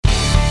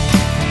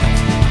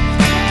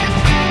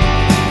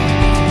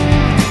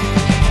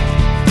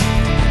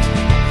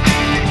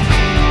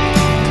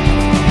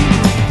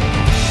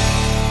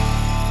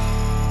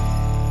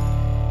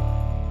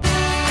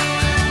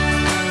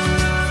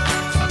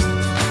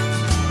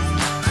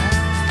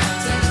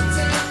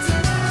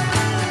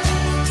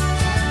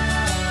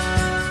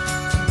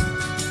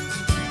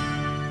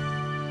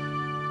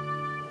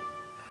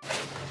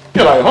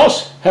G'day,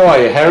 Hoss. How are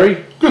you,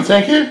 Harry? Good,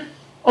 thank you.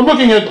 I'm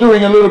looking at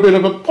doing a little bit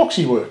of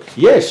epoxy work.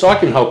 Yes, I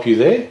can help you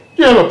there.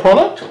 Do you have a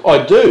product?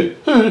 I do.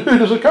 Who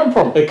does it come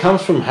from? It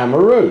comes from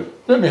Hamaroo.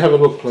 Let me have a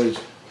look, please.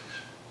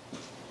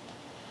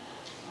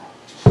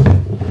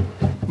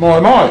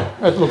 My,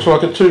 that looks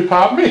like a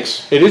two-part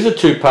mix. It is a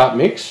two-part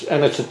mix,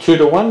 and it's a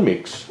 2-to-1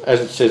 mix, as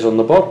it says on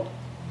the bottle.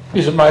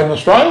 Is it made in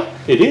Australia?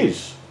 It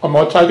is. I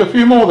might take a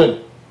few more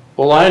then.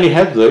 Well, I only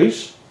have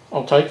these.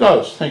 I'll take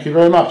those. Thank you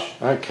very much.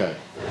 Okay.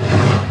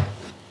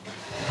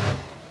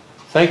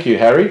 Thank you,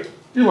 Harry.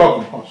 You're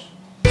welcome, Hoss.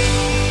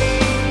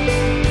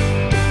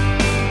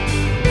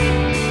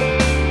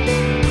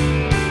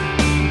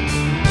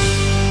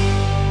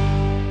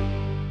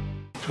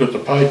 Forgot the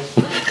pipe.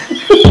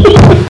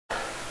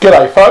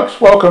 G'day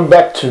folks, welcome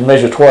back to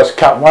Measure Twice,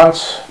 Cut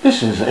Once.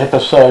 This is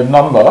episode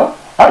number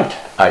 8.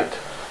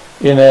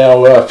 In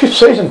our 5th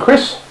season,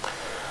 Chris.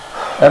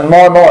 And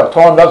my,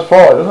 time does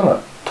fly, doesn't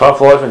it? Time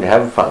flies when you're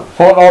having fun.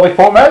 Fortnightly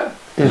format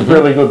is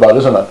really good, bud,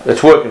 isn't it?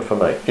 It's working for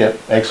me. Yep,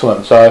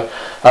 excellent. So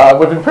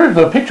we've improved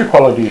the picture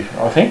quality,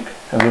 I think,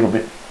 a little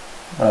bit.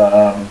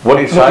 What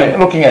are you saying?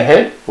 Looking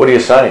ahead. What are you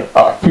saying?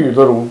 A few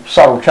little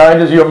subtle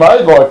changes you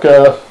made, like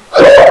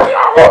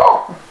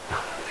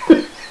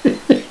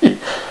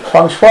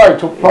feng shui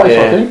took place,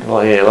 I think.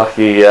 Well, yeah,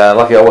 lucky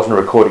I wasn't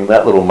recording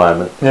that little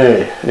moment.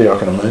 Yeah, I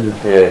can imagine.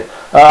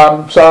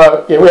 Yeah.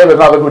 So we have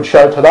another good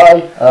show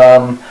today.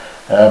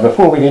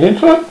 Before we get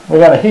into it, we're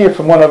going to hear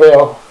from one of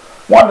our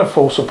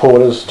wonderful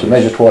supporters to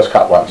Measure Twice,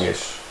 Cut Once.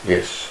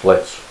 Yes,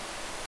 let's.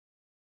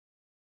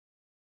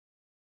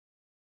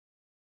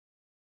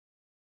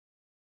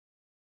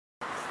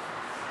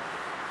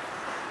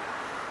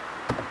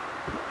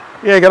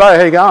 Yeah, g'day,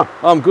 how you going?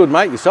 I'm good,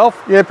 mate.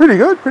 Yourself? Yeah, pretty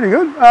good.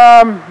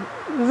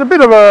 There's a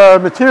bit of a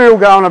material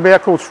going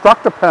about called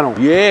structure panel.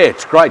 Yeah,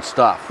 it's great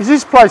stuff. Is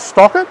this place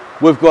stock it?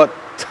 We've got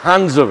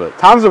tons of it.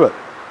 Tons of it.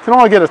 Can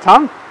I get a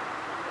ton?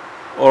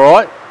 All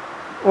right.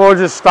 Or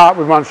just start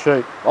with one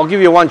sheet? I'll give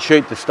you one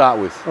sheet to start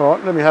with. All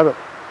right, let me have it.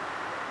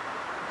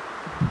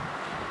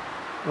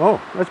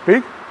 Oh, that's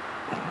big.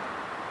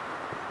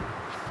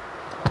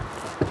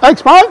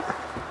 Thanks, mate.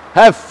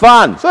 Have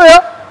fun. See ya.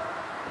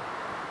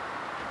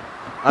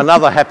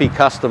 Another happy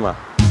customer.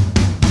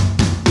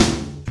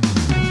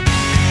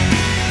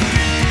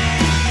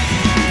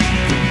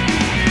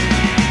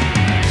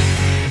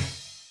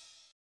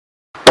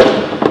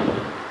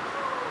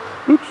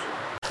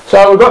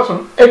 So we've got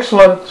some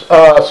excellent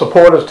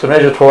supporters to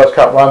Measure Twice,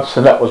 Cut Once,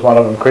 and that was one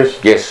of them, Chris.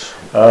 Yes.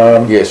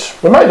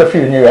 Yes. We made a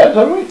few new ads,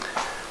 haven't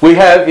we? We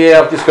have,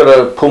 yeah. I've just got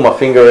to pull my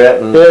finger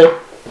out and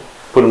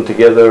put them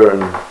together.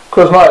 And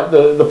because, mate,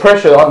 the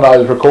pressure on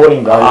those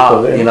recording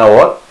days. You know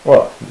what?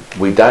 What?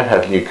 We don't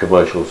have new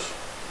commercials.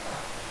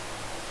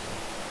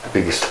 The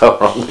biggest star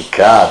on the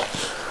card.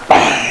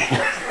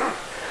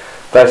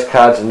 Those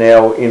cards are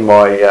now in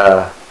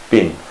my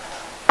bin.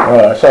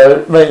 Right, so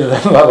it means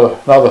there's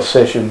another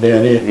session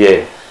down here.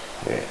 Yeah.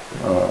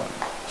 Right.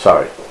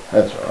 Sorry.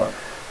 That's all right.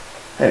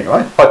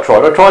 Anyway. I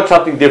tried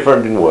something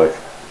different, didn't work.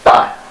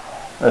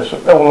 That's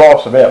all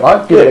life's about,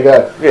 mate. Give it a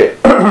go.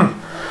 Yeah.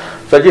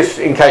 So just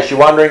in case you're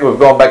wondering, we've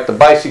gone back to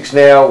basics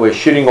now. We're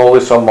shooting all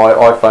this on my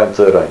iPhone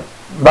 13.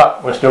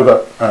 But we've still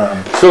got...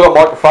 Still got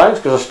microphones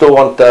because I still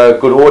want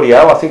good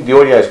audio. I think the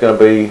audio is going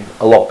to be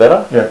a lot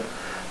better. Yeah.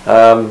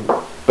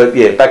 But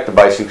yeah, back to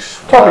basics.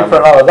 Topic for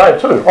another day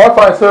too.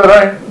 iPhone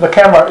 13, the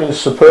camera is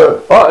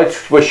superb. Oh,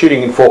 we're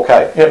shooting in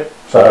 4K. Yep.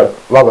 So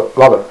love it.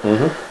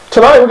 Mm-hmm.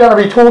 Today we're going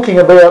to be talking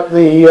about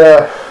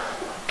the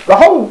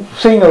whole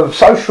thing of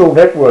social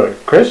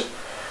network, Chris.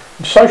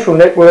 Social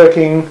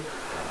networking,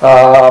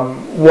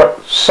 what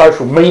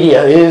social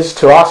media is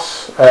to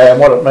us, and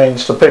what it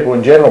means to people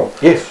in general.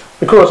 Yes.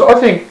 Because I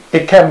think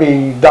it can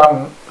be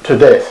done to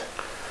death.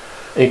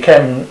 It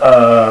can.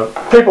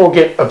 People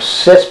get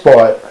obsessed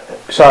by it.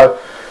 So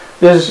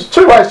there's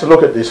two ways to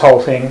look at this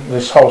whole thing,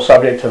 this whole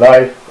subject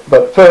today.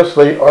 But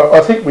firstly, I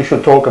think we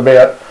should talk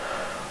about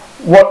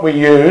what we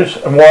use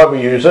and why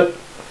we use it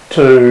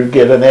to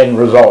get an end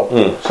result.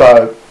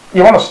 So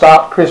you want to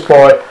start, Chris,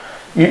 by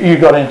you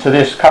got into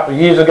this a couple of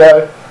years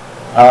ago,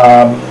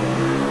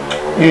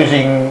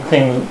 using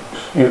things.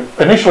 You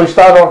initially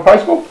started on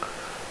Facebook?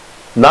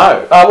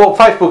 No. Well,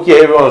 Facebook, yeah,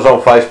 everyone was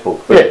on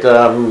Facebook.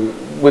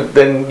 But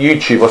then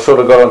YouTube, I sort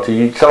of got onto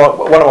YouTube. So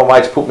one of my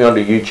mates put me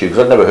onto YouTube because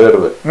I'd never heard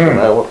of it. You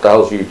know, what the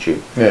hell's YouTube?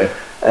 Yeah.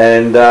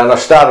 And I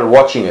started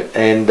watching it,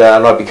 and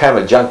I became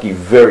a junkie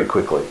very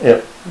quickly.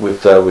 Yep.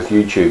 With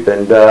YouTube,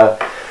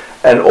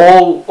 and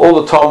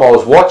all the time I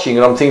was watching,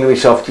 and I'm thinking to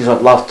myself, geez,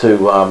 I'd love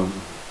to,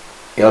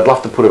 I'd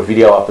love to put a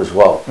video up as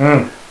well.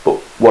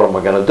 But what am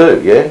I going to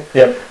do? Yeah.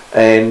 Yep.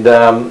 And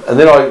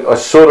then I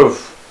sort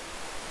of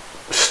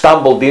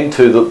stumbled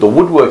into the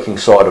woodworking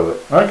side of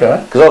it.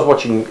 Okay. Because I was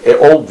watching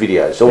all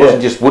videos. It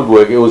wasn't just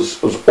woodworking. It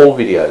was all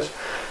videos.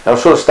 And I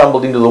sort of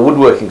stumbled into the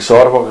woodworking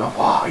side of it. I go,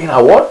 wow, you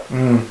know what?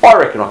 I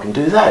reckon I can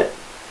do that.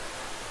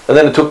 And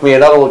then it took me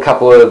another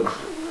couple of,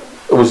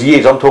 it was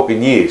years, I'm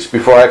talking years,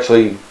 before I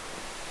actually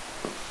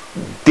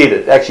did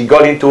it. Actually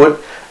got into it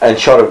and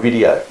shot a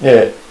video.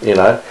 Yeah. You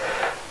know.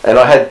 and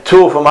I had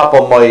 2 of them up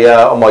on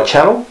my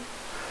channel,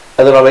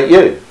 and then I met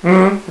you,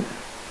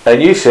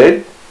 and you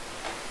said,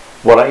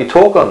 "Why don't you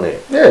talk on there?"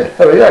 Yeah,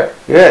 there we go.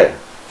 Yeah.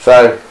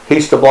 So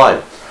he's to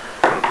blame.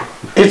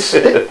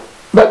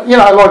 But you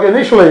know, like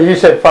initially you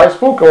said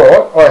Facebook,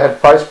 or I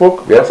had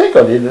Facebook. Yep. I think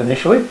I did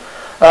initially.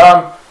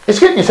 It's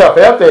getting yourself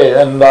out there,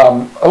 and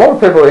a lot of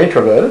people are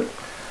introverted.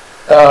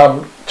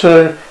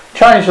 To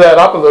change that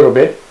up a little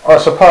bit, I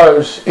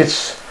suppose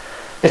it's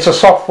a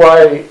soft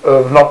way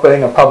of not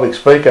being a public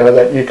speaker,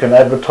 that you can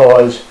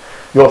advertise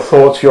your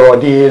thoughts, your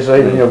ideas,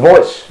 even your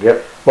voice,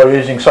 Yep. by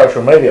using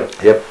social media.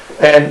 Yep.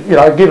 And you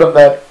know, given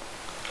that,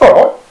 all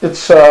right,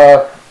 it's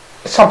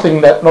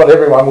something that not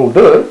everyone will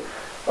do.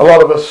 A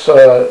lot of us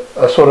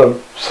are sort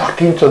of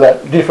sucked into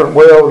that different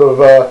world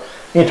of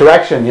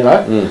interaction, you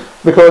know,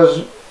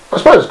 because I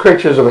suppose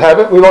creatures of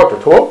habit, we like to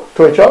talk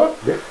to each other,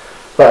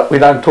 but we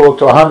don't talk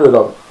to 100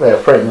 of our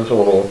friends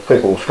or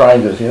people,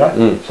 strangers, you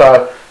know.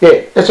 So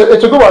yeah, it's a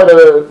good way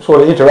to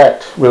sort of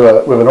interact with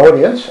an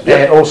audience,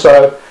 and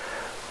also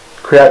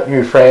create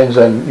new friends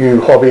and new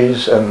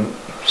hobbies and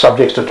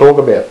subjects to talk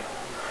about.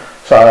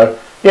 So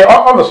yeah,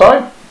 I'm the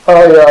same.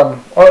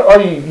 I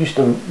used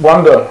to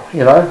wonder,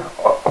 you know,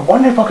 I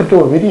wonder if I could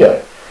do a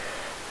video,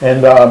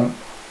 and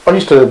I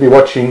used to be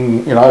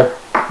watching, you know,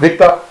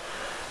 Victor.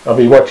 I'll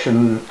be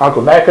watching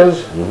Uncle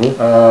Knackers,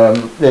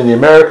 then the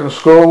American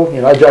School,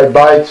 you know, Jay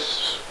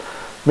Bates,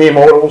 Mere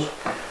Mortals.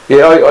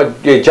 Yeah,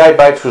 Jay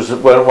Bates was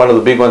one of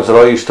the big ones that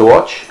I used to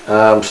watch.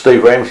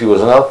 Steve Ramsey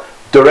was another.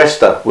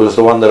 DeResta was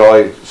the one that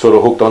I sort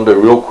of hooked onto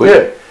real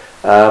quick.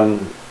 Yeah.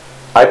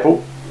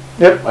 April.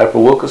 Yep.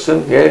 April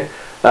Wilkerson. Yeah.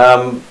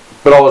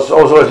 But I was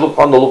always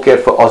on the lookout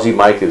for Aussie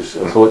makers.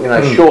 I thought, you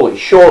know,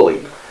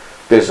 surely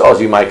there's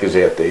Aussie makers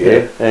out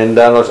there. Yeah. And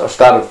I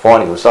started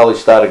finding them. Slowly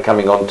started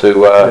coming on to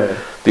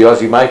the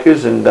Aussie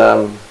makers, and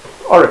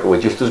I reckon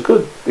we're just as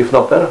good, if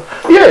not better.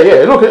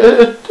 Yeah. Look,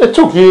 it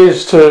took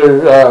years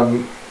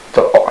to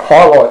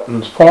highlight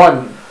and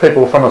find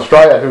people from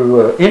Australia who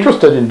were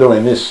interested in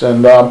doing this,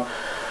 and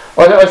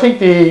I think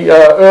the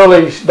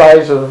early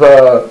days of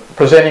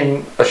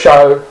presenting a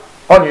show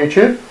on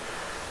YouTube,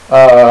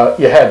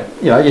 you had,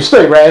 you know, your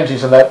Steve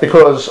Ramseys and that,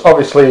 because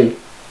obviously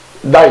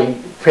they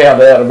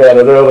found out about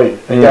it early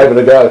and gave it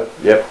a go.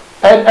 Yep.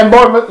 And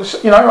by,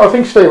 you know, I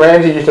think Steve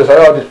Ramsey used to say,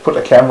 "Oh, just put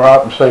the camera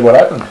up and see what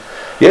happens."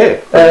 Yeah.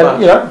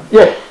 And you know,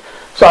 yeah.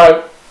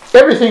 So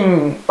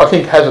everything, I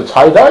think, has its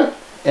heyday,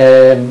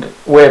 and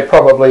we're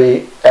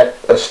probably at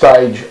a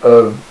stage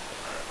of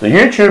the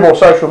YouTube or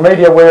social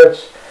media where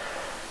it's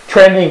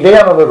trending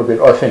down a little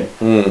bit. I think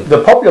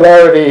the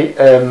popularity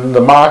and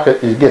the market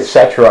gets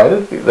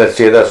saturated. That's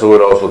the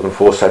word I was looking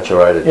for.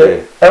 Saturated.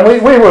 Yeah. And we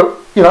were,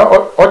 you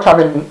know, I come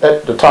in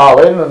at the tail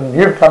end, and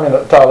you've come in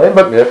at the tail end,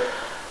 but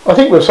I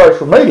think with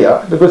social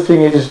media, the good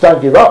thing is don't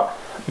give up,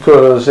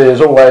 because there's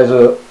always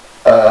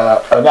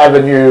an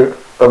avenue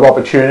of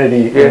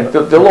opportunity. Yeah,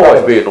 there'll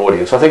always be an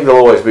audience. I think there'll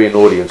always be an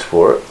audience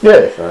for it.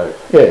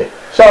 Yeah.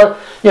 So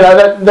you know,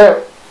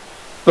 that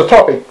the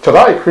topic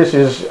today, Chris,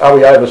 is, are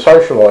we over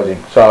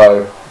socialising?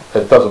 So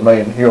it doesn't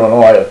mean you and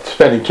I are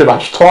spending too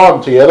much time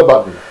together,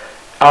 but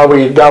are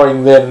we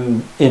going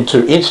then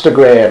into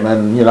Instagram,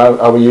 and you know,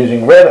 are we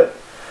using Reddit?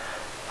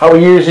 Are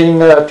we using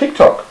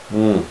TikTok?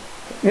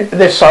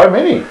 There's so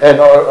many, and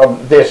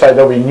I dare say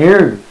there'll be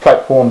new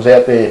platforms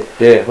out there.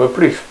 Yeah, we're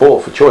pretty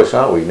spoilt for choice,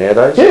 aren't we,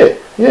 nowadays?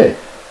 Yeah.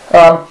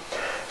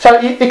 So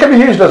it can be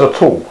used as a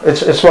tool.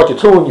 It's like a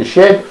tool in your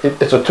shed.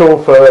 It's a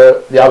tool for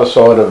the other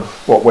side of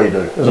what we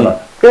do, isn't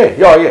it?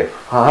 Yeah,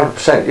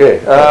 100%.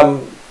 Yeah.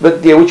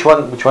 But yeah, which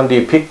one do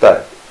you pick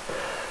though?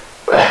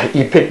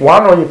 You pick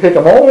one, or you pick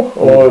them all,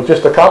 or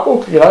just a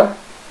couple, you know.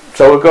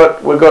 So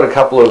we've got a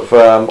couple of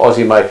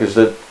Aussie makers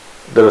that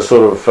are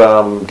sort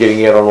of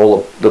getting out on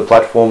all the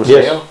platforms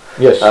now.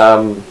 Yes.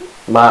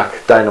 Mark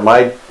Dana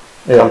Maid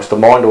comes to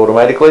mind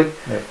automatically.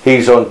 Yeah.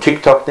 He's on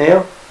TikTok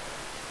now,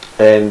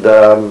 and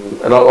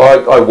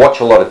I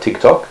watch a lot of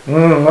TikTok.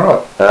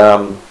 Right.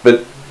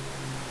 But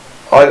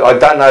I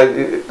don't know.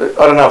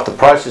 I don't know if the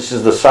process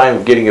is the same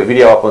of getting a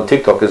video up on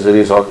TikTok as it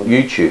is on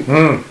YouTube.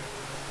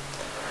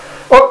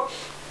 Well,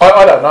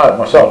 I don't know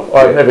myself.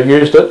 I've never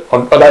used it.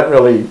 I don't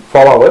really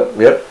follow it.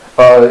 Yep.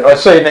 I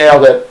see now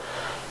that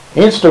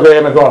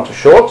Instagram have gone to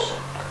shorts.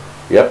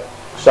 Yep.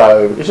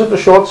 So is it the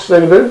shorts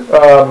they do?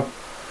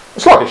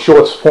 It's like a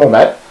shorts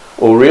format.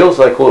 Or reels,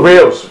 they call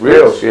it.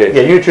 Reels. Yeah.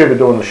 Yeah, YouTube are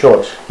doing the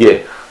shorts.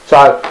 Yeah.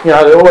 So, you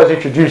know, they're always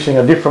introducing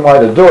a different way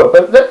to do it.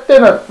 But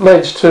then it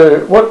leads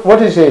to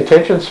what is the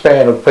attention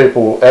span of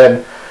people,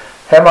 and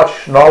how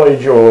much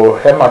knowledge or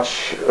how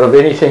much of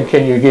anything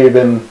can you give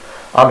in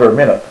under a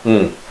minute?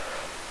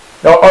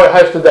 Now, I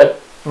hosted that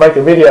Make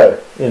a Video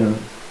in,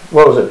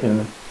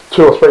 in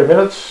 2 or 3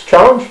 minutes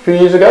challenge a few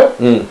years ago.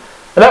 And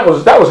that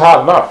was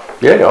hard enough.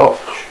 Yeah.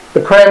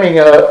 But cramming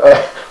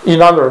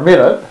in under a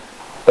minute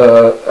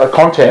a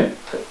content,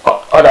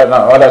 I don't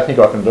know. I don't think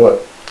I can do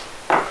it.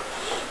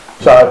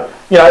 So,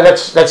 you know,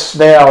 that's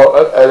now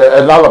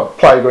another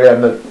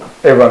playground that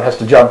everyone has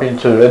to jump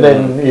into. And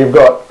then you've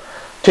got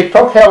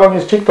TikTok. How long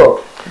is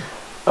TikTok?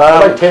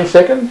 Are they 10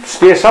 seconds?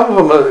 Yeah, some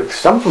of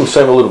them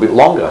seem a little bit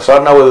longer. So I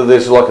don't know whether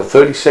there's like a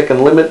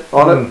 30-second limit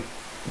on it,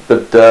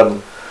 but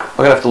I'm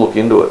going to have to look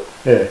into it.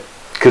 Yeah.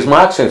 Because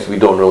Mark seems to be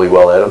doing really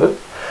well out of it.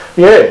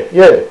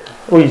 Yeah.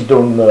 Well, he's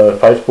doing the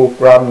Facebook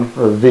run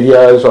of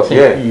videos. I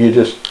think you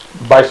just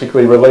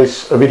basically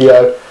release a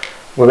video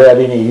without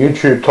any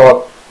YouTube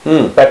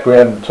type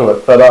background to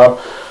it. But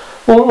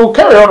we'll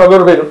carry on a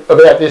little bit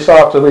about this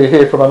after we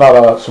hear from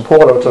another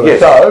supporter to the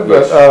show.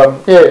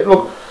 But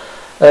look,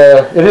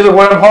 it is a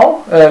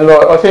wormhole, and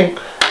I think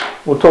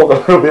we'll talk a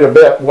little bit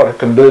about what it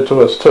can do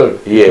to us too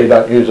if we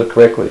don't use it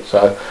correctly.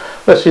 So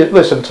let's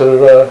listen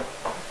to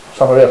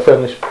some of our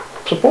friendly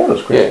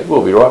supporters, Chris. Yeah,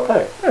 we'll be right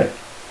back. Yeah.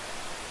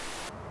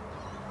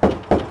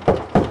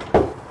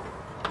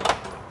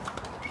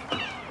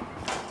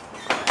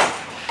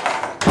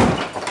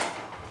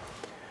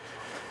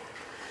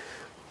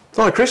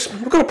 Hi Chris,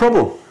 I've got a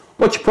problem.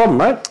 What's your problem,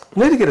 mate? I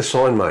need to get a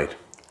sign made.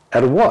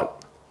 Out of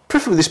what?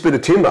 Preferably this bit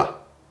of timber.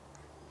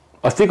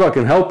 I think I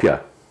can help you.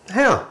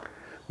 How?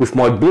 With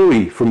my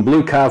bluey from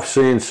Blue Calf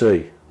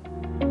CNC.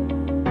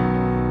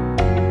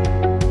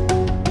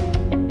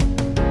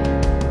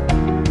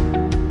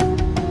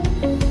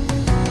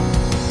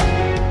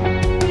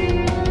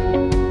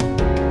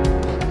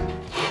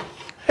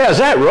 How's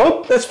that,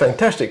 Rob? That's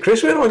fantastic,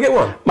 Chris. Where do I get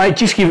one? Mate,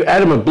 just give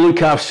Adam at Blue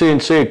Calf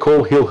CNC a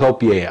call. He'll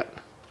help you out.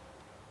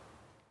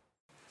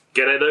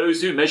 G'day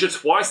those who measure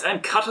twice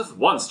and cutteth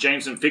once.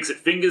 Jameson Fix-It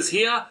Fingers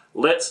here.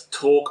 Let's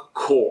talk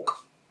cork.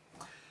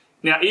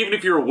 Now, even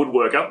if you're a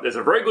woodworker, there's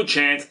a very good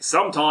chance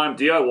sometime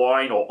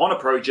DIYing or on a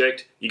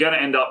project, you're going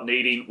to end up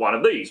needing one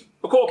of these,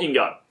 a corking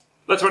gun.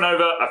 Let's run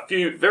over a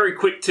few very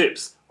quick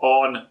tips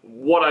on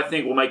what I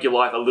think will make your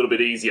life a little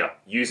bit easier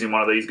using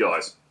one of these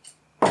guys.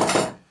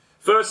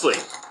 Firstly,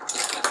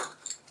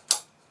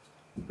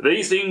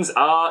 these things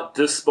are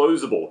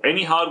disposable.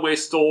 Any hardware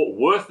store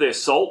worth their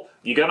salt,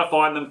 you're going to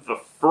find them for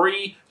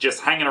free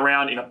just hanging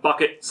around in a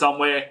bucket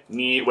somewhere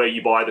near where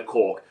you buy the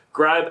cork.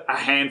 Grab a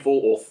handful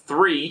or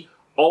 3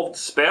 of the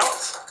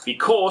spouts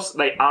because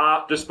they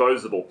are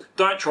disposable.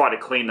 Don't try to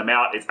clean them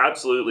out. It's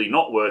absolutely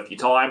not worth your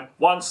time.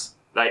 Once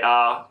they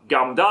are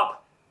gummed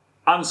up,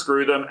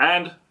 unscrew them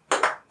and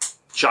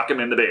chuck them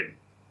in the bin.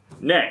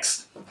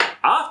 Next,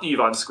 after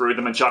you've unscrewed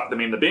them and chucked them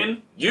in the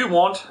bin, you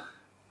want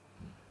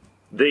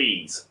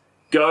these.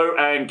 Go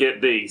and get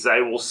these.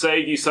 They will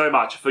save you so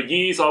much. For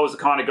years, I was the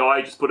kind of guy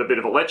who just put a bit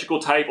of electrical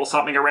tape or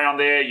something around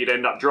there. You'd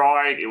end up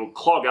drying. It will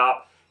clog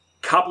up.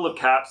 Couple of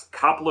caps,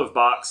 couple of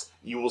bucks.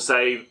 You will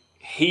save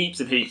heaps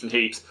and heaps and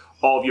heaps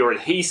of your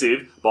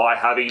adhesive by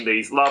having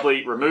these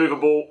lovely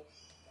removable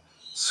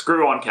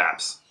screw-on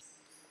caps.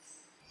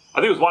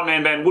 I think it was One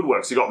Man Band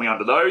Woodworks who got me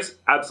under those.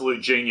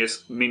 Absolute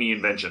genius mini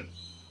invention.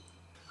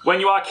 When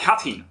you are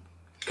cutting,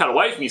 cut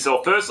away from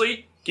yourself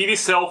firstly. Give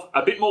yourself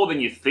a bit more than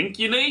you think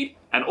you need,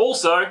 and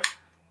also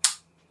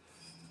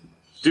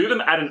do them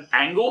at an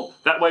angle.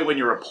 That way when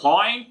you're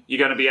applying, you're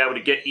going to be able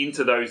to get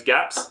into those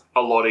gaps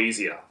a lot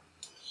easier.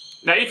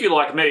 Now, if you're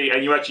like me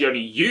and you actually only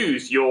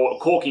use your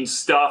corking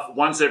stuff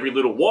once every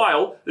little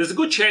while, there's a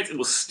good chance it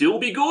will still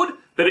be good,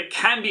 but it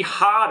can be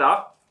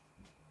harder,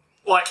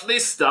 like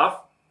this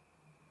stuff,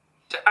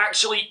 to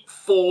actually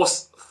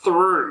force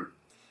through.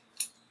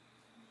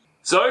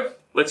 So,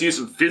 let's use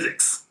some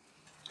physics.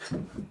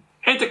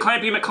 Enter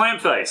clamping at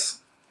clamp face.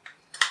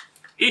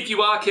 If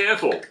you are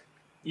careful,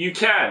 you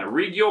can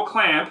rig your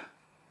clamp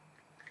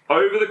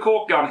over the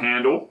cork gun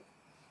handle.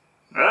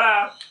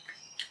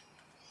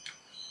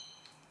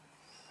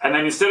 And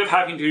then instead of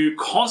having to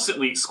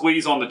constantly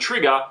squeeze on the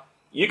trigger,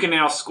 you can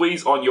now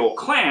squeeze on your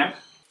clamp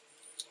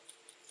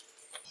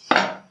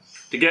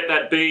to get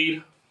that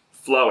bead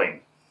flowing.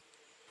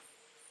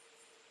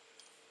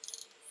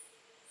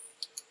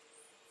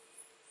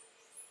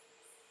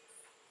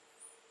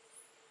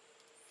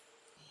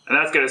 And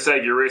that's going to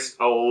save your wrist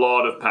a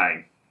lot of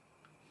pain.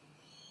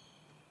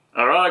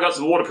 Alright, I got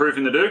some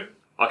waterproofing to do.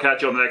 I'll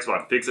catch you on the next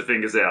one. Fix It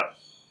Fingers out.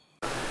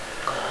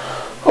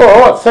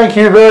 Alright, thank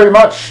you very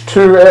much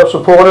to our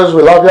supporters.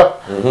 We love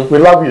you. We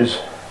love yous.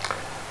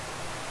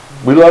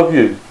 We love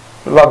you.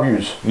 We love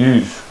yous.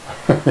 Yous.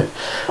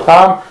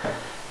 Now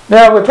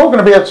we're talking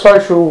about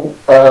social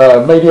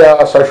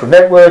media, social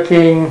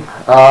networking,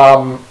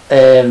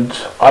 and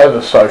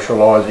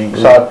over-socialising.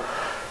 So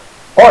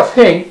I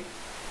think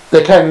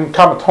there can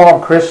come a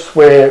time, Chris,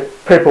 where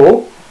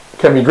people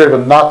can be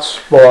driven nuts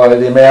by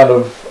the amount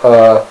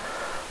of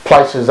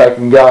places they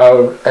can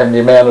go and the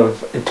amount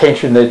of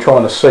attention they're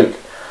trying to seek,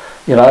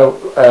 you know,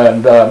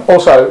 and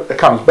also it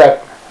comes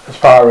back as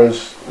far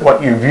as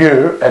what you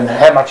view and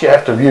how much you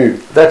have to view.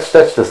 That's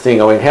the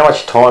thing. I mean, how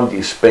much time do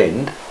you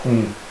spend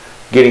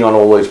getting on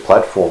all these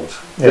platforms?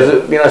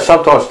 Because you know,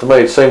 sometimes to me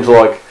it seems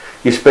like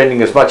you're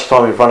spending as much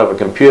time in front of a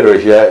computer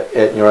as you're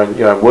at your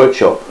own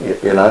workshop.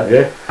 You know.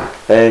 Yeah.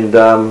 And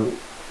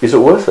is it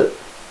worth it?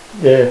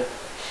 Yeah.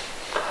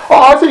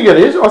 Oh, I think it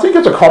is. I think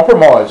it's a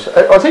compromise.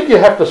 I think you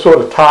have to sort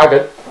of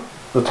target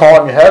the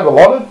time you have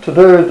allotted to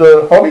do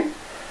the hobby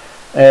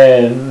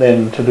and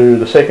then to do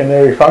the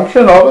secondary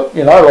function of it.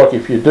 You know, like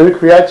if you do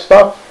create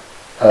stuff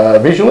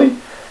visually,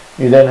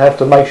 You then have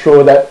to make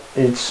sure that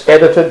it's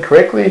edited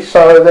correctly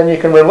so then you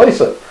can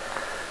release it.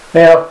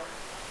 Now,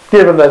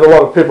 given that a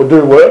lot of people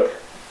do work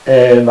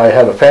and they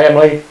have a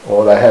family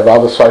or they have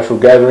other social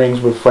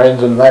gatherings with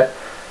friends and that,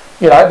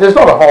 you know, there's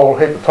not a whole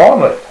heap of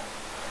time left.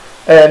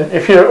 And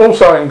if you're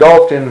also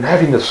engulfed in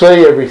having to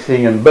see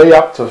everything and be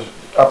up to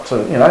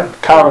you know,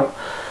 current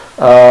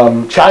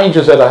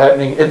changes that are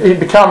happening, it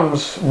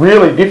becomes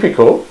really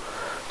difficult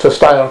to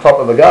stay on top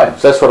of the game.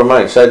 So that's what I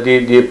mean. So do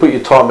you put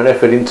your time and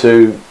effort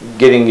into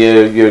getting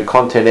your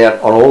content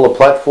out on all the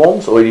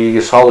platforms, or do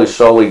you just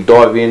solely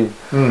dive in,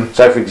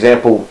 say for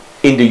example,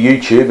 into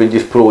YouTube and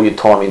just put all your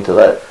time into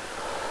that?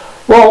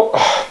 Well,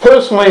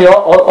 personally,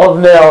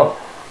 I'm now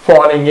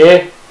finding,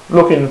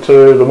 look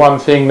into the one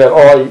thing that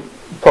I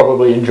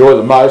probably enjoy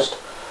the most,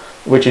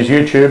 which is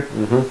YouTube.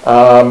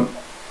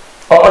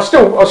 I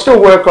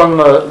still work on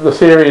the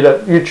theory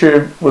that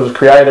YouTube was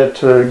created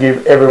to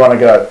give everyone a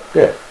go.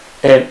 Yeah.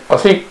 And I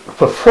think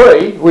for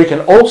free we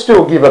can all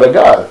still give it a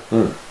go.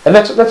 And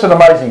that's an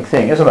amazing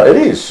thing, isn't it? It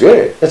is,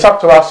 yeah. It's up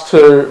to us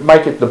to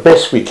make it the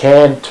best we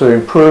can to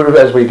improve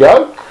as we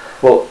go.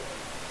 Well,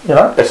 you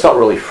know, it's not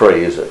really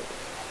free, is it?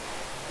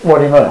 What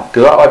do you mean?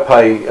 Because I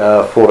pay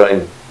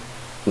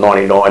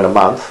 $14.99 a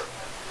month,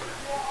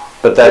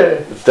 but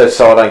that's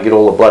so I don't get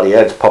all the bloody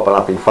ads popping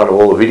up in front of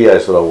all the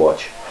videos that I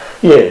watch.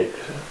 Yeah,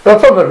 but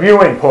from the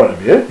viewing point of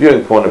view.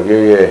 Viewing point of view,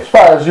 yeah. As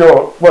far as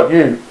what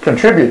you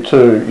contribute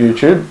to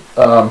YouTube,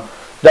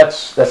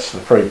 that's the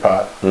free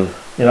part.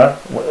 You know,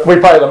 we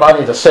pay the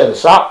money to set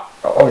us up.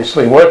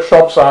 Obviously,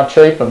 workshops aren't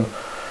cheap, and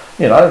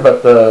you know,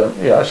 but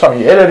you know, some of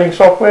your editing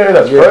software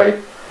that's free.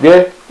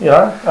 Yeah. You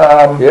know,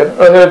 I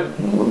heard,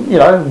 you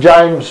know,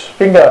 James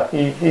Finger,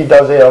 he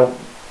does our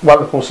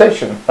wonderful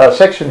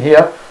section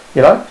here.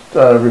 You know,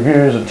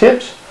 reviews and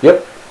tips.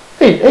 Yep.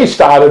 He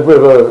started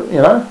with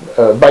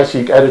a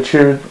basic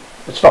attitude.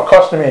 It's not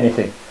costing me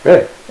anything.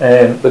 Yeah.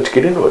 And let's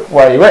get into it.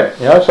 Way he went.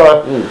 You know,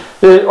 so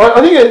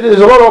I think there's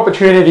a lot of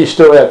opportunity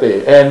still out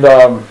there. And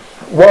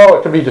while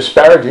it can be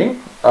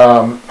disparaging,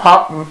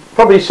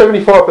 probably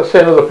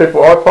 75% of the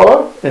people I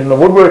follow in the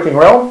woodworking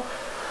realm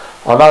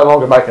are no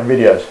longer making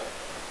videos.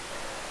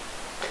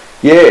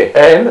 Yeah.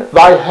 And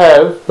they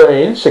have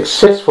been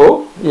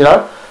successful. You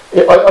know,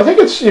 I think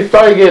it's if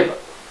they get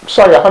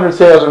say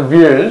 100,000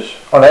 views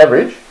on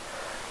average,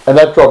 and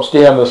that drops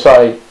down to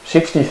say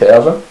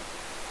 60,000,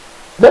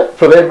 that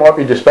for them might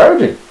be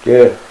disparaging.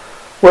 Yeah.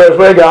 Whereas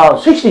we're going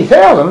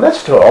 60,000, that's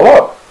still a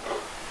lot.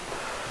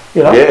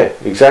 You know. Yeah,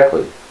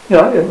 exactly. You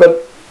know,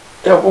 but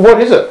what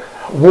is it?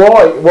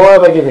 Why are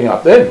they giving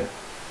up then?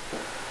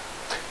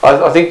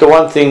 I think the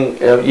one thing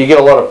you get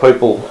a lot of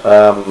people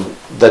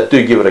that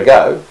do give it a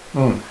go,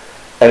 and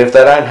if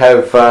they don't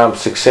have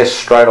success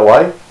straight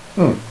away,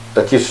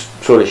 that just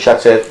sort of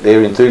shuts out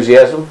their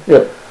enthusiasm.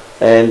 Yeah.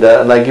 And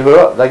they give it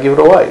up. They give it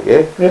away.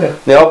 Yeah. Yeah.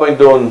 Now I've been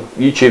doing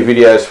YouTube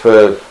videos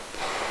for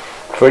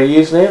 3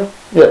 years now.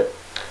 Yeah.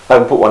 I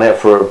haven't put one out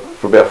for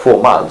about 4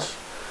 months.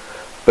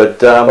 But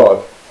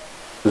 5.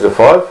 Was it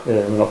 5?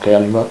 Yeah, I'm not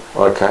counting, but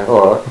okay,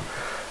 all right.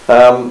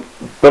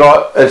 But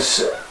I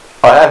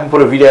haven't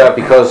put a video out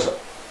because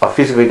I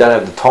physically don't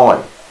have the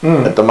time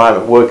at the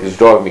moment. Work is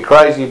driving me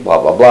crazy. Blah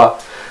blah blah.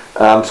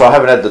 So I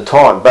haven't had the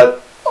time. But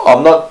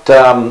I'm not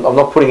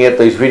putting out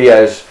these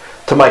videos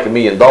to make $1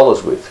 million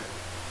with,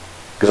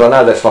 because I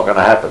know that's not going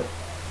to happen.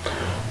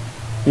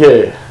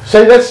 Yeah.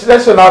 See,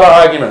 that's another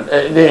argument.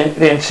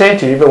 The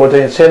incentive, or to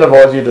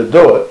incentivise you to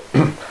do it,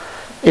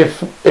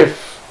 if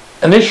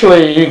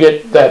initially you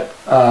get that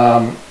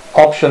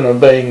option of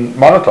being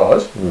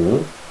monetised,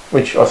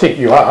 which I think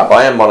you are.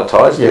 I am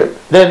monetised. Yeah.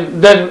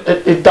 Then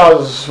it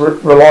does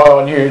rely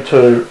on you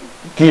to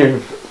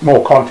give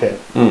more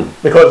content,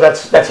 because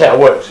that's how it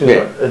works.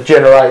 Isn't it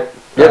generate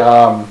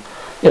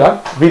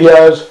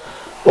videos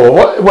or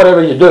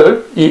whatever you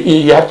do.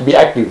 You have to be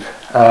active.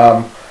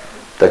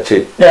 That's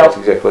it. Now, that's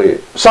exactly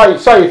it.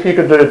 Say if you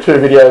could do 2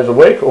 videos a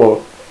week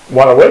or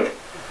 1 a week,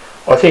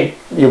 I think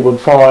you would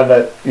find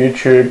that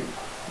YouTube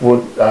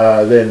would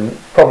then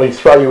probably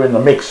throw you in the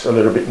mix a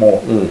little bit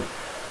more.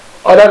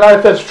 I don't know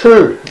if that's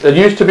true. It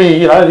used to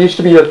be,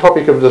 a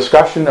topic of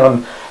discussion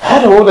on how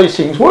do all these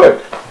things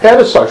work? How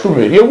does social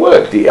media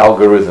work? The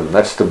algorithm,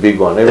 that's the big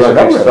one. Everyone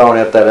keeps throwing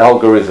out that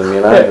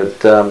algorithm,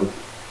 but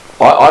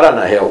I don't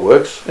know how it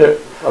works. Yeah.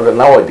 I've got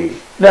no idea.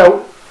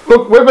 Now,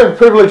 look, we've been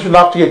privileged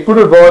enough to get good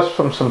advice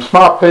from some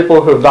smart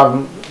people who have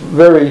done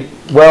very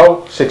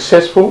well,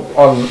 successful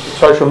on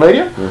social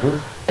media,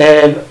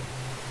 and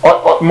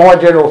my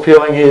general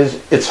feeling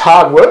is it's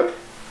hard work.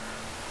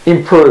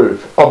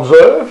 Improve,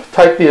 observe,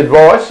 take the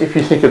advice if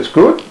you think it's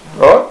good,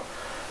 right,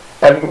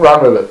 and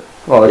run with it.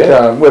 Like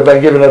we've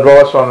been given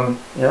advice on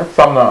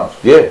thumbnails.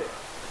 Yeah,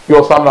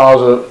 your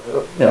thumbnails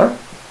are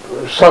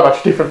so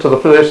much different to the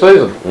first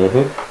season.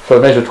 For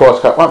measure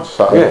twice, cut once.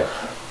 So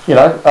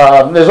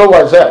there's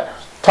always that.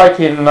 Take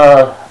in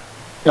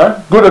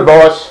good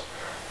advice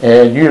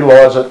and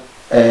utilise it,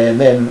 and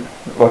then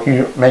like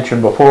you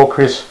mentioned before,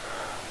 Chris.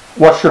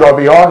 What should I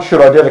be on?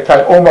 Should I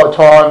dedicate all my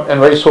time and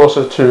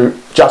resources to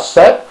just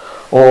that,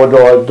 or do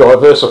I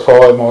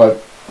diversify my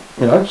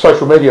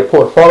social media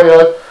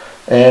portfolio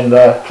and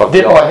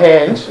dip my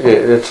hands.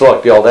 Yeah, it's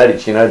like the old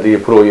adage, do you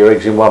put all your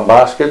eggs in one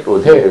basket or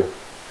do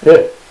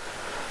you?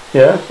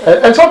 Yeah.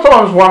 And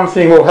sometimes one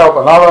thing will help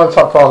another, and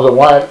sometimes it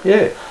won't.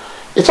 Yeah.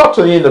 It's up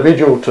to the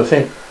individual to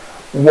think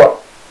what.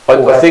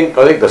 I think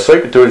the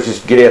secret to it is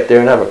just get out there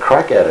and have a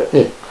crack at it.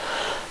 Yeah.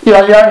 You're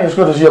only as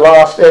good as your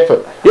last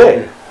effort.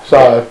 Yeah.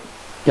 So,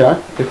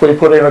 if we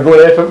put in a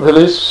good effort for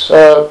this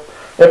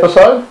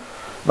episode,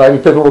 maybe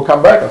people will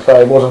come back and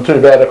say it wasn't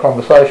too bad a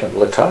conversation.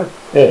 Let's hope.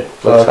 Yeah.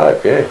 Let's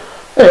hope. Yeah.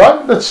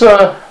 Anyway,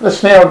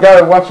 let's now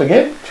go once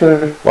again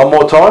to. One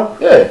more time.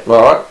 Yeah.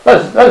 All right.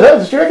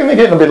 Those, do you reckon they're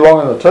getting a bit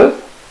long in the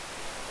tooth?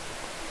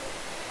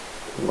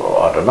 Well,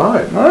 I don't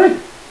know. No.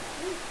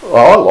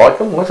 I like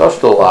them. I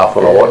still laugh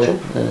when I watch them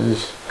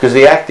because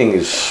the acting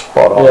is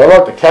spot on. Yeah, I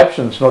like the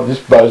captions, not this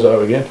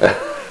bozo again.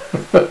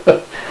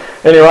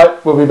 Anyway,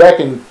 we'll be back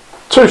in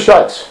 2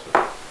 shakes.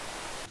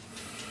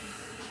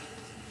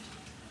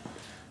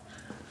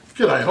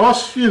 G'day,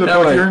 Hoss. You look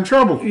like you're in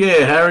trouble.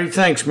 Yeah, Harry,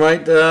 thanks,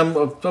 mate.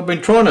 I've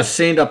been trying to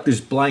sand up this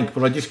blank,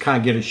 but I just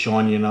can't get it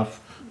shiny enough.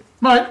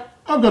 Mate,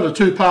 I've got a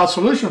 2-part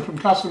solution from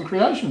Custom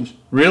Creations.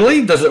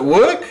 Really? Does it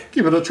work?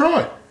 Give it a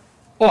try.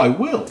 I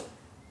will.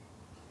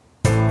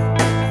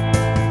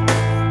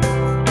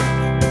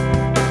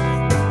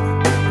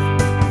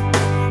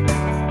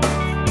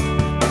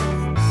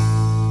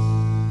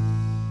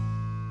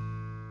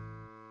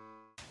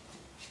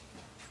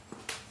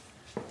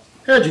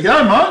 How'd you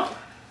go, mate?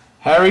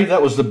 Harry,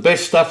 that was the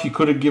best stuff you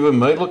could have given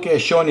me. Look how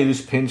shiny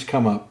this pen's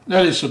come up.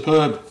 That is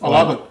superb. I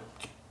love it.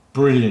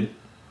 Brilliant.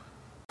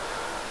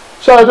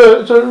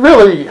 So to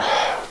really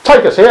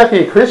take us out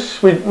here,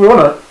 Chris, we want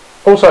to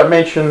also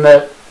mention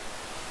that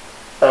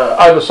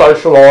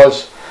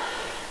over-socialise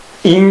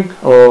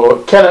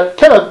or can it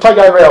take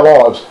over our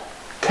lives?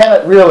 Can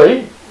it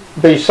really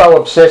be so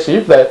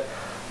obsessive that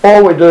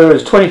all we do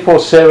is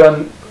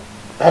 24/7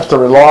 have to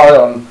rely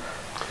on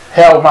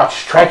how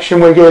much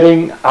traction we're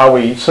getting? Are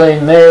we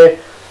seen there?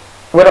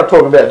 We're not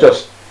talking about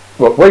just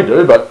what we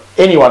do, but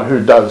anyone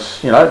who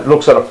does,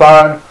 looks at a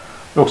phone,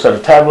 looks at a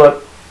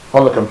tablet,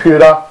 on the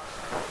computer.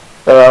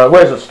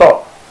 Where's it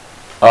stop?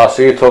 Oh,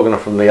 so you're talking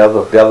from the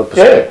other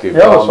perspective. Yeah,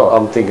 the other side.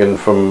 I'm thinking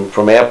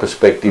from our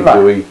perspective, No.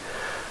 do we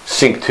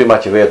sink too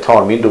much of our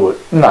time into it?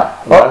 No.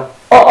 No?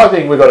 I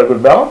think we've got a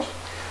good balance.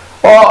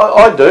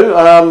 I do.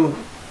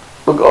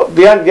 Look,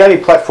 the only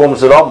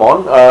platforms that I'm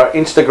on are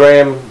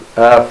Instagram,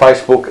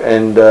 Facebook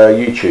and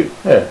YouTube.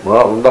 Yeah.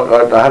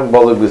 Well, I haven't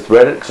bothered with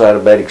Reddit because I had a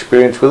bad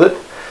experience with it.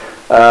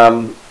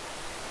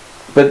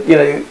 But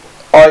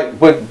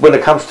when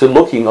it comes to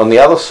looking on the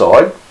other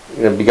side,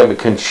 become a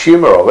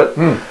consumer of it.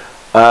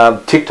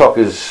 TikTok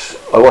is.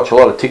 I watch a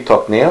lot of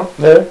TikTok now.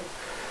 Yeah.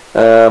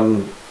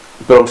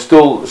 But I'm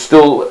still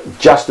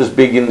just as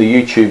big in the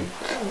YouTube.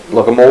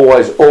 Like I'm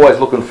always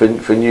looking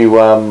for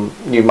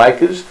new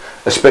makers,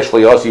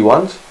 especially Aussie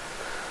ones.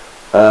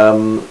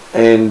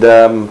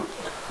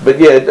 But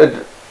yeah,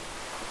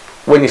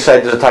 when you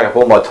say does it take up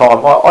all my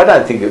time, I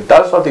don't think it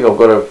does. I think I've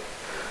got a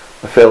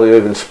fairly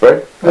even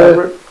spread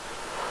over it.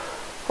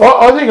 Well,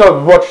 I think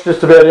I've watched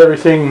just about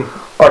everything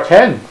I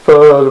can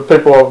for the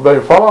people I've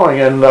been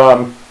following, and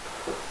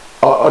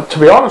to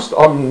be honest,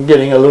 I'm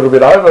getting a little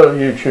bit over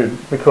YouTube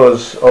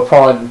because I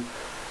find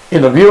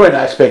in the viewing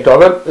aspect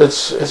of it,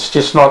 it's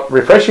just not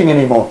refreshing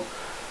anymore.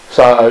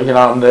 So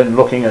I'm then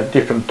looking at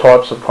different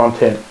types of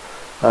content,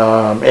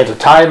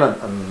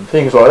 entertainment and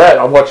things like that.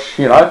 I watch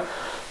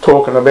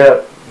talking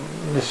about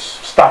this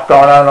stuff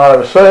going on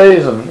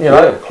overseas and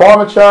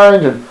climate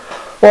change, and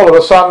all of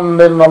a sudden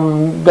then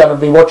I'm going to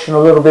be watching a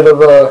little bit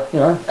of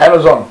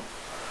Amazon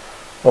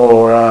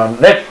or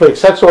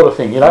Netflix, that sort of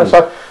thing.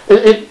 So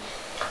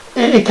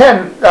it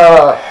can.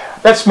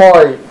 That's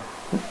my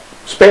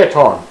spare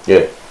time.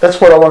 Yeah. That's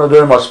what I want to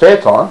do in my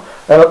spare time,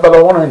 but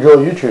I want to enjoy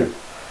YouTube.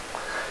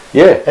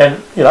 Yeah.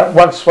 And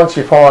once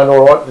you find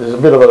all right, there's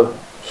a bit of a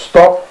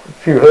stop, a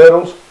few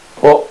hurdles.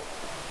 Well,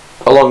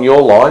 along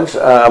your lines,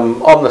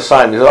 I'm the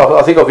same.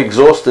 I think I've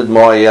exhausted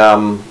my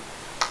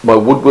my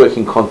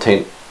woodworking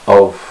content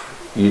of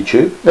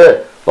YouTube.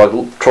 Yeah. Like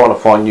trying to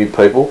find new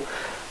people,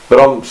 but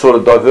I'm sort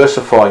of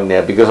diversifying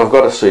now because I've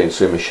got a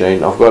CNC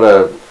machine, I've got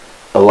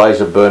a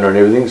laser burner and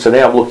everything. So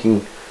now I'm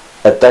looking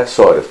at that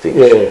side of things.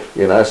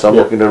 Yeah. So I'm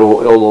looking at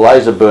all the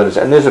laser burners,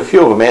 and there's a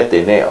few of them out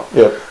there now.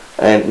 Yep.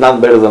 And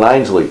none better than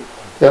Ainsley.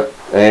 Yep.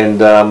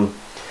 And I'm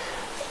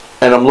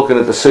looking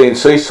at the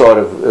CNC side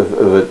of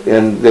it,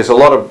 and there's a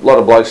lot of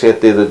blokes out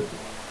there that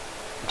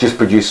just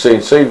produce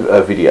CNC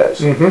videos.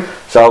 Mm-hmm.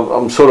 So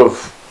I'm sort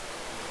of,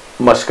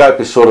 my scope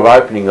is sort of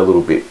opening a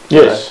little bit.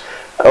 Yes.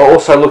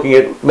 Also looking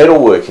at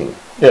metalworking.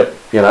 Yep.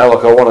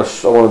 Like I want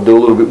to do a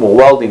little bit more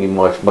welding in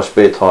my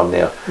spare time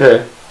now.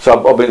 Yeah.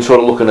 So I've been sort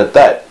of looking at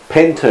that,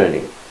 pen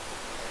turning.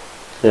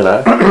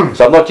 So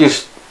I'm not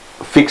just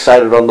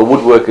fixated on the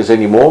woodworkers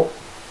anymore.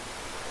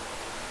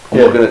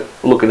 I'm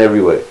looking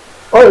everywhere.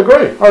 I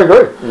agree.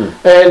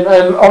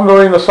 And I'm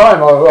doing the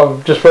same.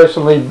 I've just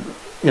recently,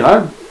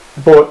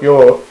 bought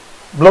your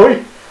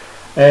Bluey,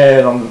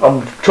 and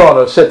I'm trying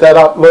to set that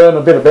up, learn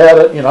a bit about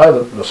it, you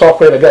know, the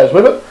software that goes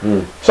with it.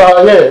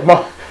 So yeah,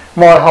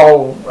 my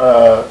whole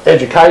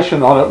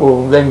education on it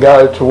will then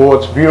go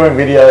towards viewing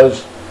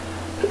videos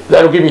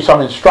that'll give me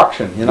some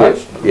instruction, you know,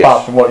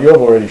 apart from what you've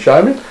already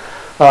shown me.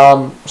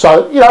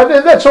 So you know,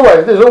 there's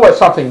always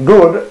something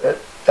good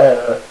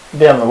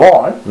down the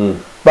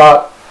line,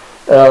 but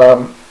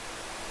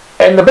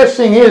and the best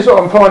thing is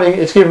I'm finding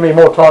it's giving me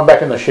more time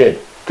back in the shed.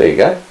 There you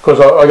go. Because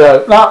I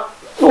go, nah,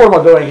 what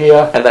am I doing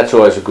here? And that's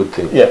always a good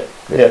thing. Yeah.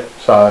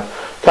 So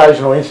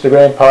occasional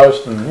Instagram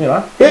post, and you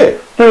know,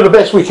 do the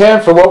best we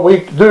can for what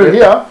we do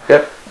here.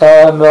 Yep.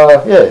 And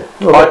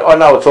I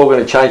know it's all going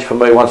to change for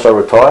me once I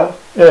retire.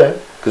 Yeah.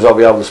 Because I'll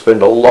be able to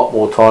spend a lot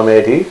more time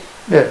out here.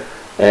 Yeah.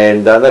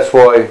 And that's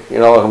why, you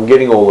know, I'm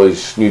getting all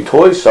these new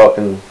toys, so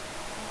I'm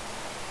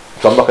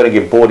not going to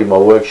get bored in my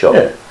workshop.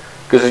 Yeah.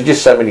 Because there's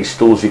just so many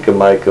stools you can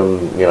make,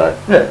 and you know.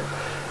 Yeah.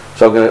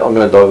 So I'm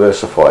going to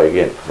diversify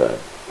again. So.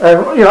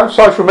 And you know,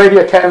 social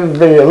media can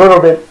be a little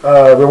bit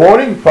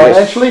rewarding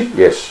financially.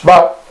 Yes.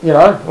 But you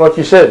know, like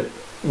you said,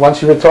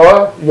 once you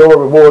retire, your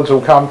rewards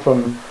will come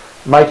from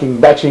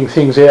batching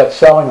things out,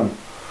 selling them,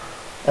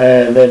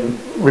 and then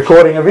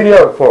recording a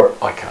video for it.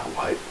 I can't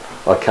wait.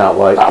 I can't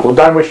wait. Well,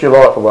 don't wish your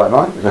life away,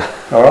 mate.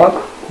 All right.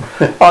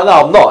 Oh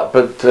no, I'm not.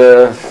 But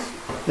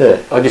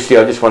yeah, I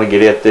just want to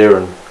get out there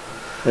and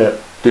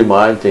do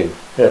my own thing.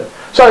 Yeah.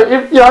 So,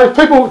 if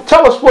people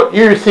tell us what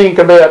you think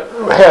about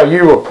how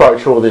you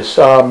approach all this,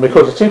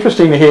 because it's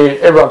interesting to hear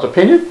everyone's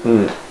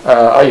opinion.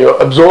 Are you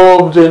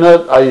absorbed in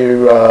it? Are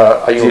you?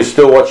 Do you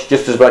still watch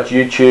just as much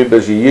YouTube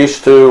as you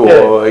used to,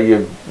 or are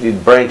you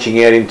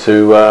branching out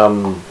into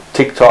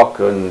TikTok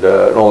and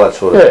all that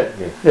sort of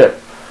thing? Yeah.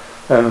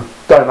 And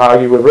don't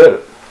argue with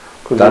Reddit.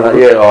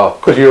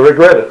 Because you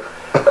regret it.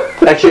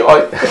 Actually,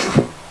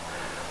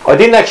 I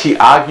didn't actually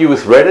argue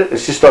with Reddit.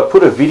 It's just I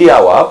put a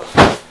video up.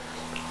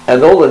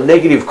 And all the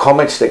negative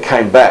comments that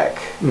came back,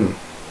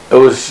 it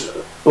was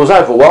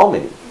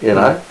overwhelming, you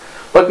know.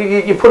 Like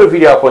you put a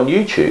video up on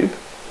YouTube,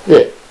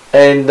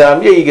 and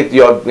you get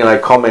the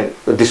odd comment,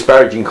 a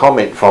disparaging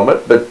comment from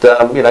it, but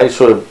you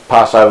sort of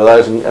pass over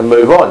those and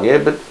move on,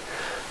 But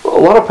a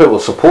lot of people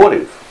are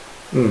supportive,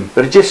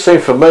 but it just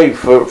seemed for me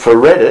for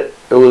Reddit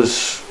it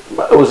was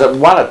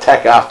one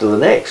attack after the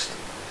next.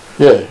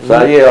 Yeah. So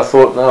I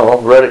thought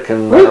Reddit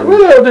can. Where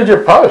the hell did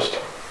you post?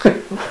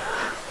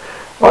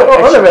 I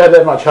never had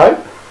that much hate.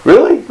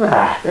 Really?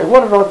 Nah. Yeah,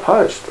 what did I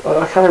post?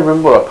 I can't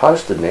remember what I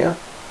posted now.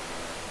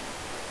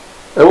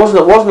 It wasn't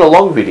a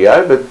long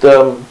video, but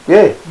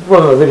It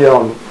wasn't a video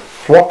on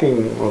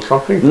flocking or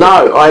something?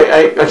 No,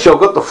 I've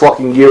got the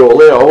flocking gear all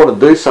there. I want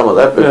to do some of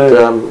that, but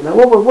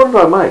what did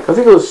I make? I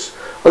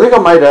think I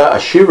made a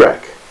shoe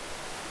rack.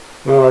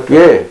 Oh, okay.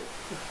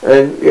 Yeah.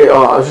 And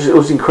it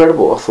was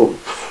incredible. I thought,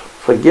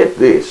 forget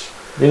this.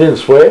 You didn't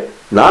swear?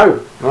 No.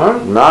 No?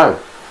 No.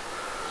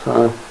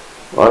 So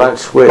I don't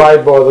swear.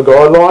 Played by the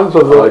guidelines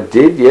of the... I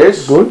did,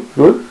 yes. Good.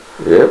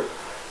 Yep.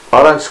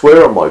 I don't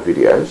swear on my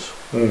videos.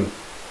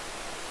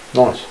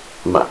 Nice.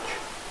 Much.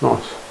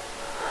 Nice.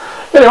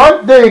 Anyway,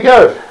 there you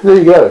go.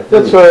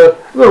 That's a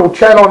little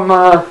chat on,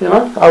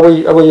 are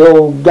we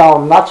all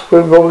going nuts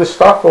with all this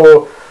stuff,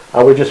 or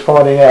are we just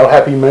finding our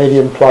happy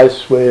medium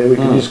place where we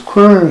can just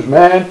cruise,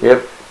 man?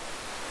 Yep.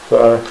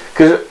 So...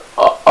 Because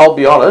I'll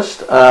be honest,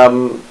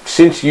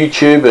 since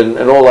YouTube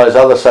and all those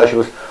other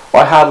socials,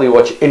 I hardly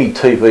watch any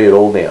TV at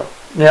all now.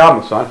 Yeah,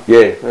 I'm the same.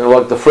 Yeah,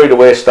 like the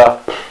free-to-wear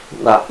stuff,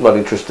 not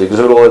interested. Because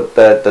all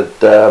that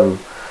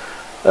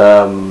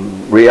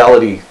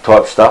reality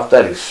type stuff,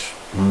 that is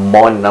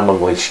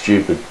mind-numbingly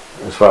stupid,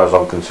 as far as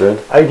I'm concerned.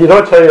 Hey, did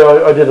I tell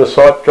you I did a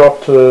site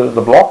drop to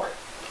the block?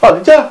 Oh,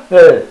 did you?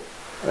 Yeah.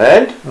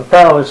 And?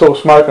 Apparently it's all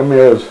smoke and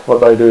mirrors,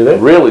 what they do there.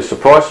 Really?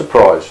 Surprise,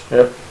 surprise.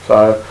 Yep.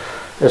 So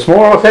it's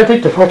more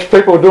authentic to watch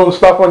people doing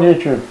stuff on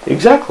YouTube.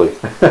 Exactly.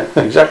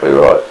 Exactly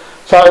right.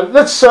 So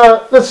let's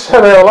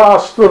have our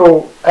last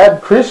little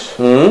ad, Chris,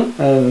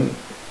 and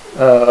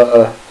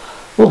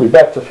we'll be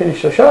back to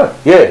finish the show.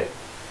 Yeah.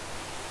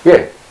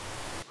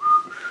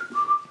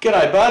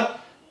 G'day, bud.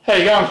 How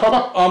you going,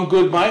 Copper? I'm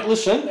good, mate.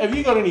 Listen, have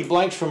you got any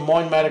blanks from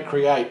Mind Matter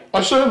Create?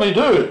 I certainly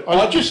do.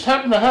 I just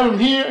happen to have them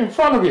here in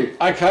front of you.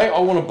 Okay, I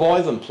want to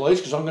buy them, please,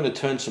 because I'm going to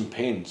turn some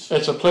pens.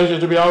 It's a pleasure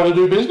to be able to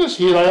do business.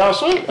 Here they are,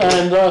 sir,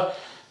 and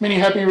many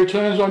happy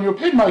returns on your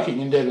pen making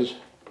endeavours.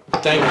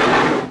 Thank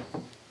you.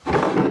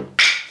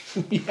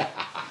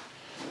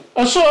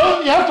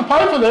 Sir, you have to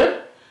pay for them.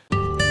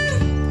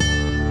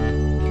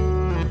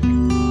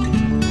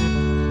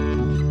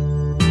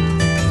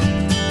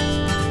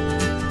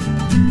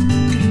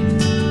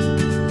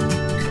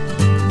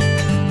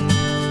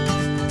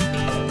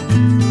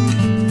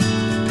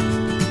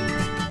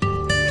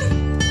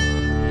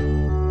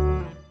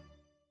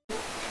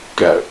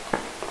 Go.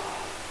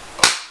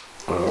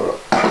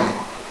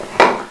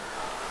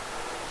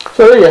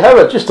 So there you have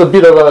it. Just a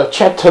bit of a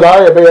chat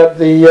today about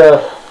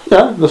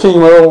the thing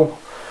we're all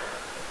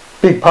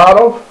big part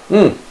of.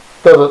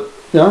 Does it?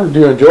 Do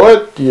you enjoy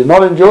it? Do you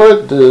not enjoy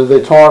it? Do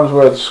there times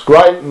where it's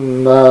great,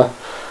 and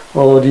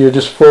or do you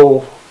just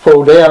fall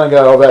down and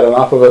go, I've had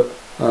enough of it?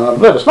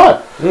 let us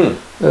know.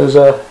 There's,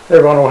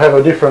 everyone will have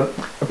a different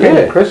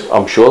opinion, Chris.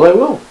 I'm sure they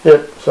will.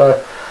 Yep, so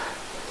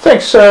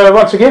thanks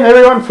once again,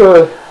 everyone,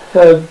 for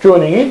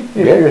joining in.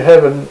 If you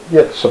haven't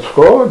yet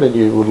subscribed and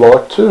you would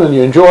like to and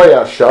you enjoy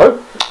our show,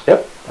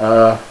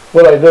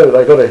 what they do,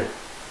 they got to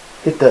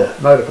hit the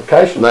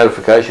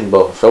notification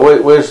bell. So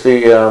where's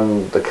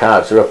the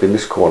cards? They're up in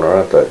this corner,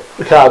 aren't they?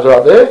 The cards are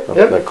up there. Up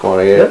in that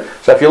corner,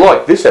 So if you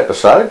like this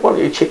episode, why don't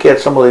you check out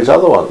some of these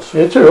other ones?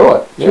 Yeah, too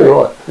right.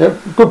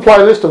 Yep. Good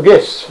playlist of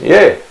guests.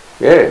 Yeah.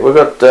 We've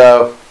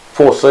got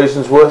 4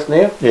 seasons worth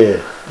now. Yeah.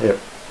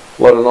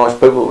 A lot of nice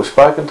people that we've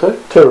spoken to.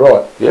 Too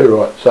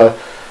right. So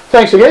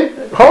thanks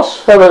again,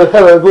 Hoss. Have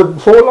a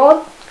good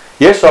fortnight.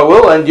 Yes, I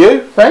will, and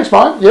you. Thanks,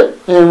 mate.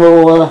 Yep, and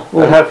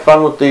we'll have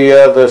fun with the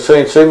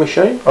CNC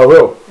machine. I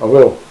will. I've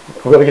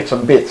got to get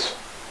some bits.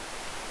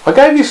 I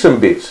gave you some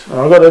bits.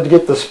 I've got to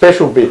get the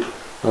special bit.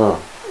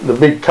 Oh. The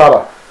big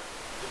cutter.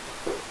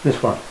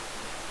 This one.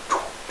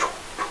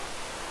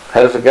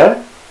 How does it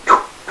go?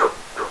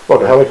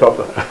 Like a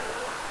helicopter.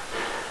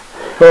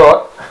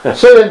 All right.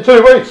 See you in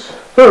 2 weeks.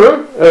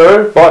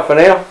 Hooroo. Bye for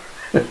now.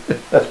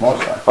 That's my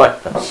say. Bye.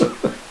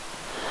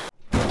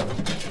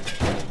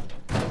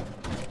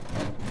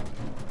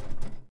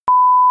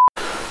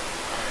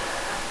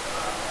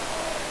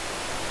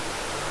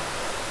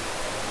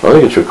 I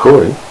think it's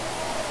recording.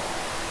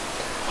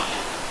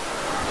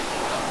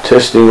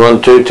 Testing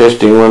 1 2,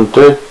 testing 1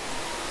 2.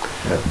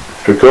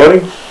 It's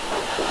recording.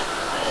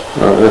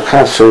 No, I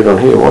can't see it on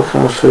here. Why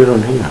can't I see it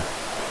on here?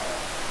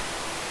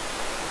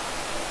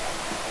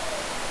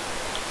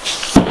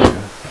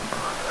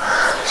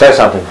 Say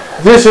something.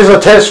 This is a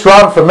test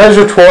run for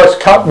measure twice,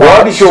 cut once.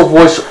 Why does your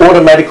voice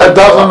automatically? It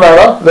doesn't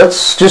matter.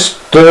 Let's just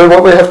do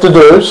what we have to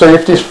do. See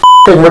if this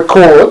f***ing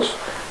records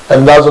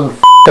and doesn't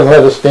f***ing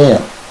let us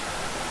down.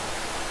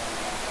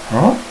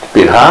 Alright?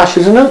 Bit harsh,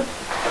 isn't it?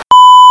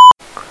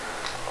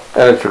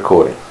 And it's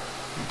recording.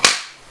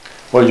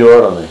 What did you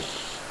write on there?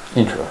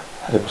 Intro.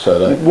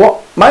 Episode 8.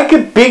 What? Make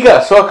it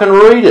bigger so I can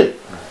read it.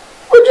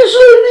 Would you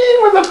zoom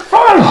in with the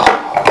phone?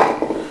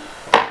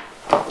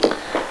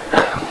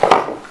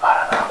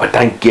 I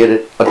don't get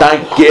it.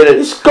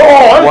 It's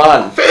gone.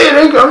 1. Fair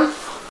dinkum.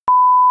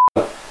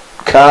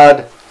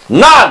 Card.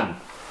 None!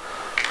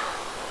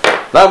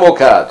 No more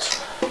cards.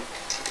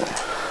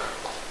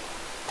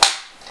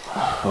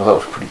 Well, that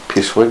was pretty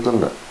piss weak,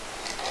 wasn't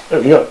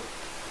it? You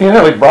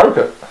nearly broke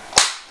it.